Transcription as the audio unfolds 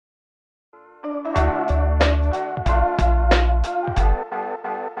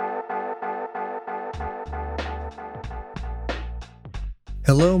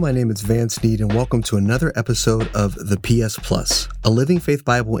Hello, my name is Vance Sneed, and welcome to another episode of the PS Plus, a Living Faith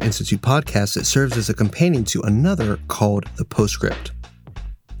Bible Institute podcast that serves as a companion to another called The Postscript.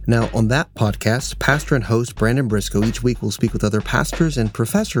 Now, on that podcast, pastor and host Brandon Briscoe each week will speak with other pastors and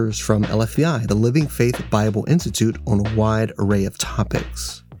professors from LFBI, the Living Faith Bible Institute, on a wide array of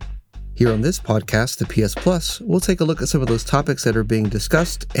topics. Here on this podcast, the PS Plus, we'll take a look at some of those topics that are being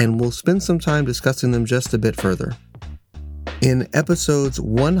discussed, and we'll spend some time discussing them just a bit further. In episodes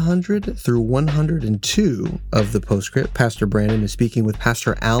 100 through 102 of the Postscript, Pastor Brandon is speaking with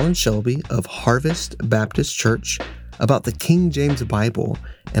Pastor Alan Shelby of Harvest Baptist Church about the King James Bible,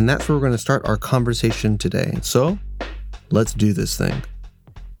 and that's where we're going to start our conversation today. So, let's do this thing.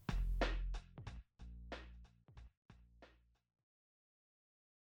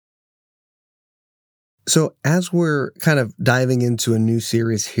 So as we're kind of diving into a new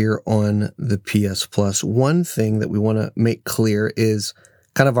series here on the PS Plus, one thing that we want to make clear is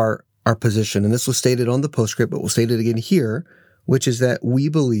kind of our position. And this was stated on the Postscript, but we'll state it again here, which is that we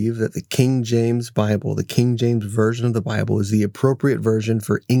believe that the King James Bible, the King James Version of the Bible, is the appropriate version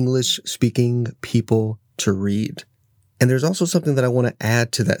for English-speaking people to read. And there's also something that I want to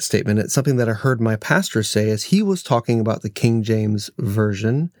add to that statement. It's something that I heard my pastor say as he was talking about the King James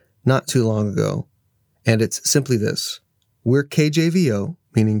Version not too long ago. And it's simply this: we're KJVO,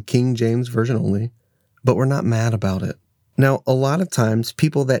 meaning King James Version only, but we're not mad about it. Now, a lot of times,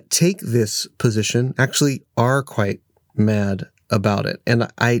 people that take this position actually are quite mad about it.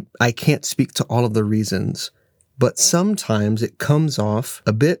 And I can't speak to all of the reasons, but sometimes it comes off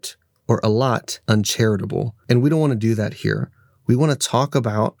a bit or a lot uncharitable. And we don't want to do that here. We want to talk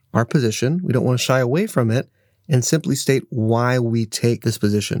about our position. We don't want to shy away from it and simply state why we take this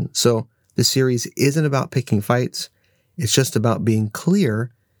position. So, the series isn't about picking fights. It's just about being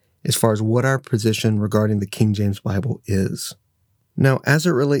clear as far as what our position regarding the King James Bible is. Now, as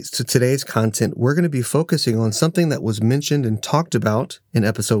it relates to today's content, we're going to be focusing on something that was mentioned and talked about in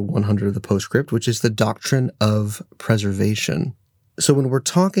episode 100 of the Postscript, which is the doctrine of preservation. So when we're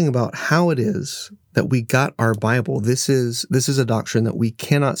talking about how it is that we got our Bible, this is a doctrine that we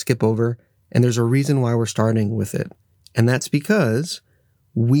cannot skip over, and there's a reason why we're starting with it. And that's because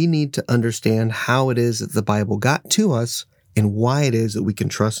we need to understand how it is that the Bible got to us and why it is that we can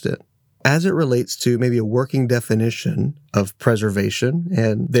trust it. As it relates to maybe a working definition of preservation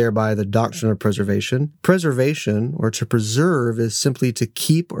and thereby the doctrine of preservation, preservation or to preserve is simply to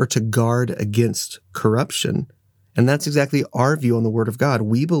keep or to guard against corruption. And that's exactly our view on the Word of God.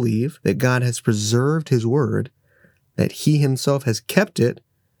 We believe that God has preserved His Word, that He Himself has kept it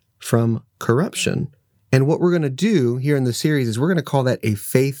from corruption. And what we're going to do here in the series is we're going to call that a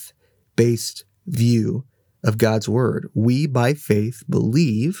faith-based view of God's Word. We, by faith,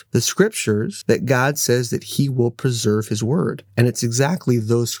 believe the Scriptures that God says that He will preserve His Word. And it's exactly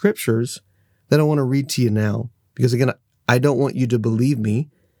those Scriptures that I want to read to you now. Because again, I don't want you to believe me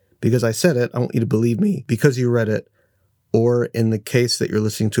because I said it. I want you to believe me because you read it. Or in the case that you're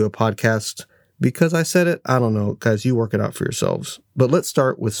listening to a podcast, because I said it, I don't know, guys, you work it out for yourselves. But let's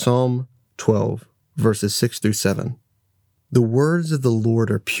start with Psalm 12. Verses 6 through 7. The words of the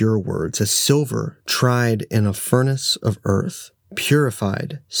Lord are pure words, as silver tried in a furnace of earth,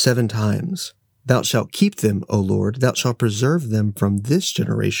 purified 7 times. Thou shalt keep them, O Lord, thou shalt preserve them from this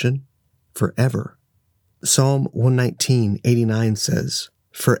generation forever. Psalm 119:89 says,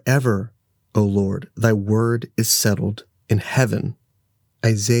 Forever, O Lord, thy word is settled in heaven.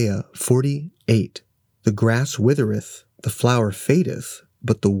 Isaiah 48. The grass withereth, the flower fadeth,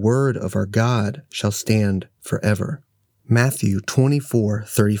 but the word of our God shall stand forever. Matthew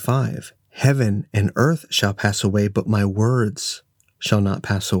 24:35. Heaven and earth shall pass away, but my words shall not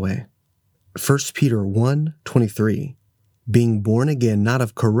pass away. 1 Peter 1:23. Being born again, not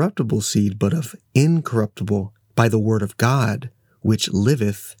of corruptible seed, but of incorruptible, by the word of God, which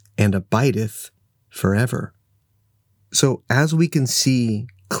liveth and abideth forever. So as we can see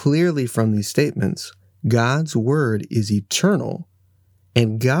clearly from these statements, God's word is eternal.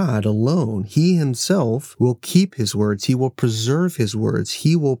 And God alone, He Himself, will keep His words. He will preserve His words.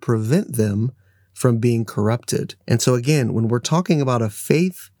 He will prevent them from being corrupted. And so again, when we're talking about a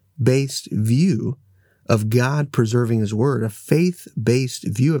faith-based view of God preserving His word, a faith-based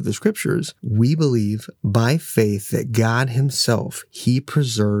view of the Scriptures, we believe by faith that God Himself, He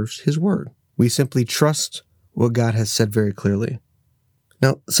preserves His word. We simply trust what God has said very clearly.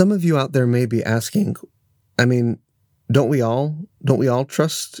 Now, some of you out there may be asking, don't we all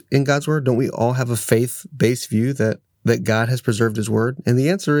trust in God's word? Don't we all have a faith-based view that God has preserved His word? And the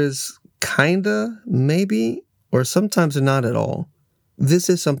answer is kinda, maybe, or sometimes not at all. this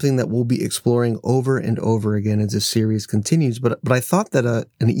is something that we'll be exploring over and over again as this series continues, but I thought that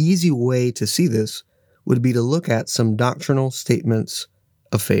an easy way to see this would be to look at some doctrinal statements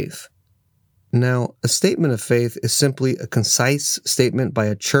of faith. Now, a statement of faith is simply a concise statement by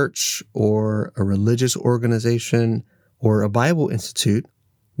a church or a religious organization or a Bible institute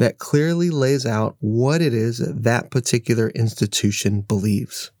that clearly lays out what it is that that particular institution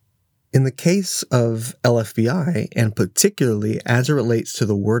believes. In the case of LFBI, and particularly as it relates to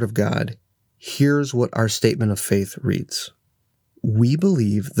the Word of God, here's what our statement of faith reads. We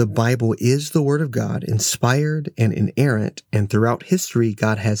believe the Bible is the Word of God, inspired and inerrant, and throughout history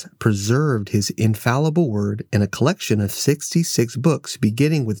God has preserved His infallible Word in a collection of 66 books,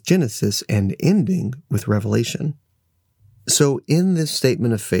 beginning with Genesis and ending with Revelation. So in this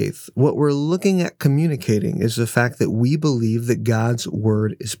statement of faith, what we're looking at communicating is the fact that we believe that God's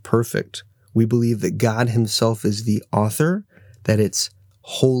Word is perfect. We believe that God Himself is the author, that it's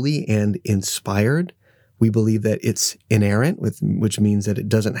holy and inspired. We believe that it's inerrant, which means that it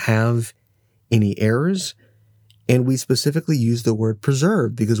doesn't have any errors. And we specifically use the word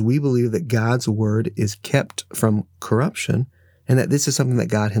preserved because we believe that God's Word is kept from corruption and that this is something that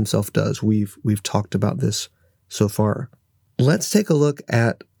God Himself does. We've talked about this so far. Let's take a look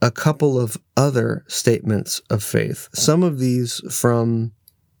at a couple of other statements of faith. Some of these from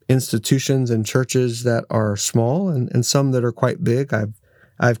institutions and churches that are small and some that are quite big.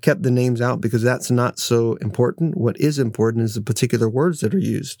 I've kept the names out because that's not so important. What is important is the particular words that are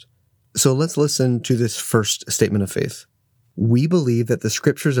used. So let's listen to this first statement of faith. We believe that the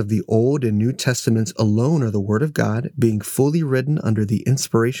scriptures of the Old and New Testaments alone are the Word of God, being fully written under the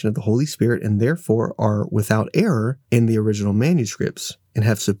inspiration of the Holy Spirit, and therefore are without error in the original manuscripts, and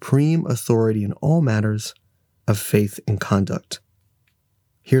have supreme authority in all matters of faith and conduct.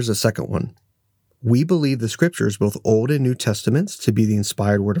 Here's a second one. We believe the scriptures, both Old and New Testaments, to be the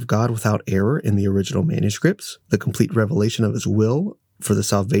inspired Word of God without error in the original manuscripts, the complete revelation of His will for the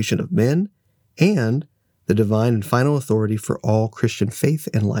salvation of men, and the divine and final authority for all Christian faith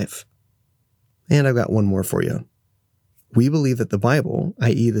and life. And I've got one more for you. We believe that the Bible,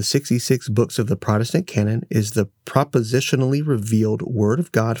 i.e. the 66 books of the Protestant canon, is the propositionally revealed Word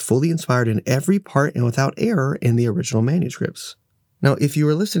of God, fully inspired in every part and without error in the original manuscripts. Now, if you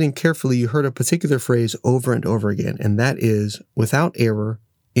were listening carefully, you heard a particular phrase over and over again, and that is without error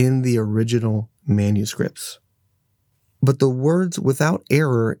in the original manuscripts. But the words without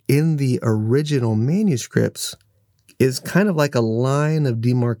error in the original manuscripts is kind of like a line of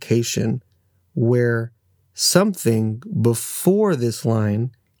demarcation where something before this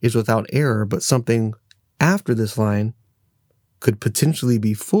line is without error, but something after this line could potentially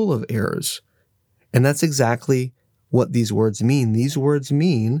be full of errors. And that's exactly what these words mean. These words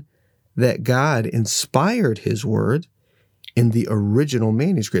mean that God inspired His Word in the original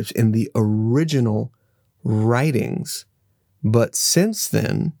manuscripts, in the original writings. But since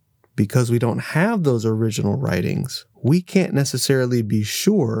then, because we don't have those original writings, we can't necessarily be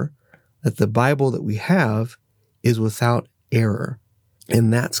sure that the Bible that we have is without error.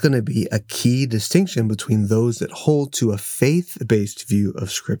 And that's going to be a key distinction between those that hold to a faith-based view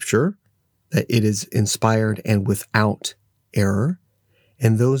of Scripture, that it is inspired and without error,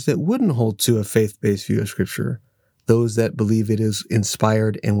 and those that wouldn't hold to a faith-based view of Scripture, those that believe it is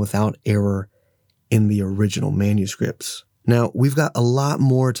inspired and without error in the original manuscripts. Now, we've got a lot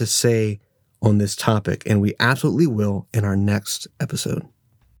more to say on this topic, and we absolutely will in our next episode.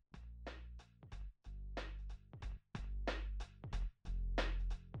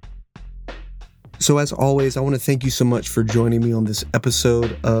 So as always, I want to thank you so much for joining me on this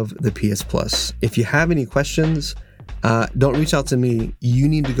episode of the PS Plus. If you have any questions, don't reach out to me. You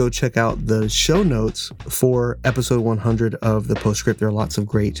need to go check out the show notes for episode 100 of the Postscript. There are lots of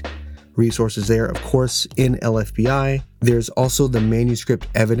great resources there. Of course, in LFBI, there's also the manuscript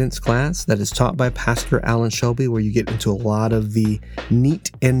evidence class that is taught by Pastor Alan Shelby, where you get into a lot of the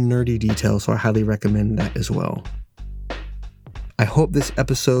neat and nerdy details. So I highly recommend that as well. I hope this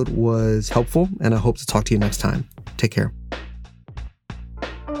episode was helpful, and I hope to talk to you next time. Take care.